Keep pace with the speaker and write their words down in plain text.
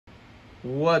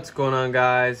What's going on,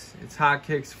 guys? It's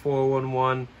Hotkicks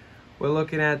 411. We're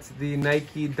looking at the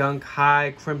Nike Dunk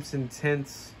High Crimson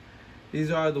Tints. These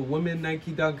are the women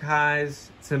Nike Dunk Highs.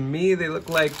 To me, they look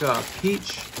like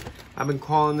peach. I've been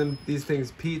calling these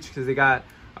things peach because they got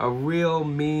a real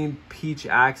mean peach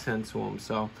accent to them.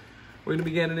 So we're gonna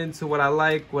be getting into what I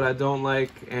like, what I don't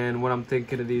like, and what I'm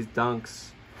thinking of these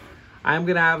dunks. I'm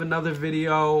gonna have another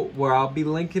video where I'll be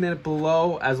linking it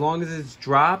below. As long as it's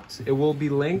dropped, it will be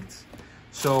linked.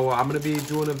 So I'm gonna be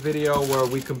doing a video where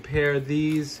we compare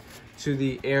these to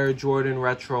the Air Jordan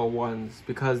Retro ones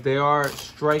because they are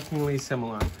strikingly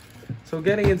similar. So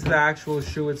getting into the actual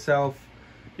shoe itself,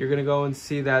 you're gonna go and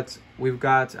see that we've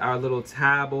got our little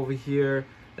tab over here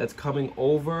that's coming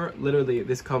over. Literally,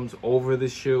 this comes over the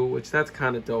shoe, which that's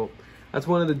kind of dope. That's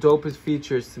one of the dopest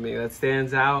features to me that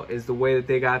stands out, is the way that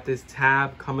they got this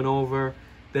tab coming over,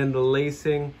 then the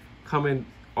lacing coming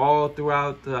all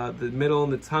throughout the middle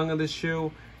and the tongue of the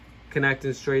shoe,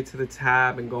 connecting straight to the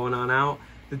tab and going on out.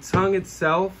 The tongue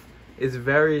itself is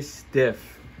very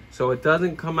stiff, so it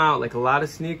doesn't come out like a lot of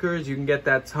sneakers. You can get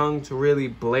that tongue to really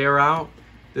blare out.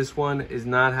 This one is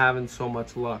not having so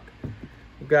much luck.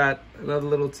 We've got another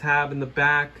little tab in the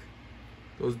back.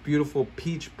 Those beautiful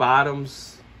peach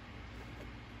bottoms,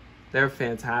 they're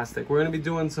fantastic. We're gonna be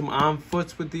doing some on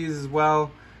foots with these as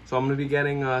well. So I'm gonna be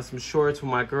getting some shorts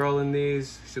with my girl in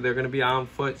these. So they're gonna be on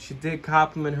foot. She did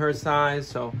cop them in her size,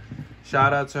 so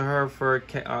shout out to her for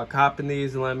copping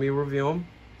these and letting me review them.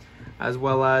 As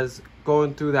well as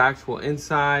going through the actual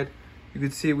inside. You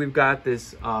can see we've got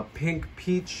this pink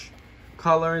peach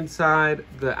color inside.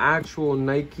 The actual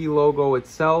Nike logo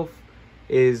itself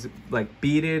is like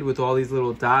beaded with all these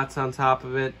little dots on top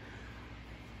of it.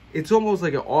 It's almost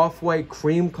like an off-white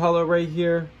cream color right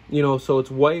here. You know, so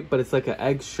it's white, but it's like an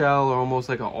eggshell or almost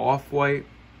like an off-white.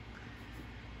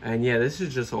 And yeah, this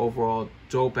is just an overall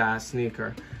dope-ass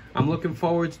sneaker. I'm looking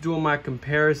forward to doing my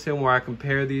comparison where I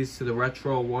compare these to the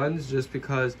retro ones, just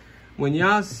because when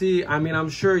y'all see, I mean, I'm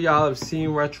sure y'all have seen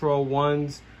retro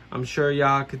ones. I'm sure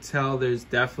y'all could tell there's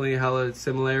definitely hella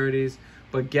similarities.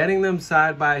 But getting them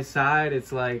side by side,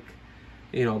 it's like,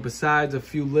 you know, besides a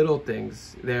few little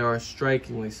things, they are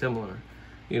strikingly similar.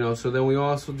 You know, so then we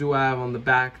also do have on the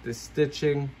back this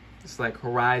stitching. It's like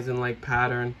horizon-like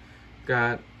pattern.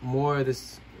 Got more of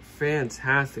this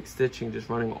fantastic stitching just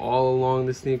running all along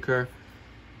the sneaker.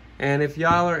 And if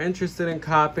y'all are interested in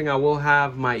copping, I will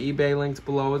have my eBay links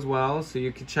below as well, so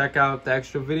you can check out the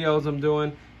extra videos I'm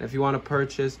doing. And if you want to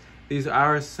purchase, these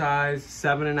are a size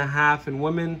 7.5 in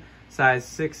women, size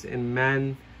 6 in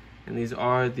men. And these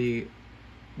are the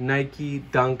Nike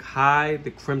Dunk High,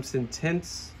 the Crimson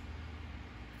Tints.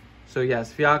 So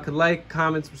yes, if y'all could like,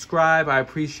 comment, subscribe, I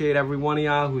appreciate every one of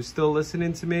y'all who's still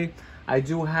listening to me. I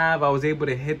was able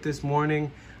to hit this morning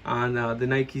on the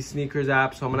Nike Sneakers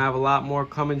app, so I'm gonna have a lot more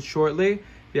coming shortly.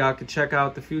 If y'all could check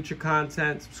out the future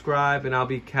content, subscribe, and I'll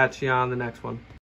be catching you on the next one.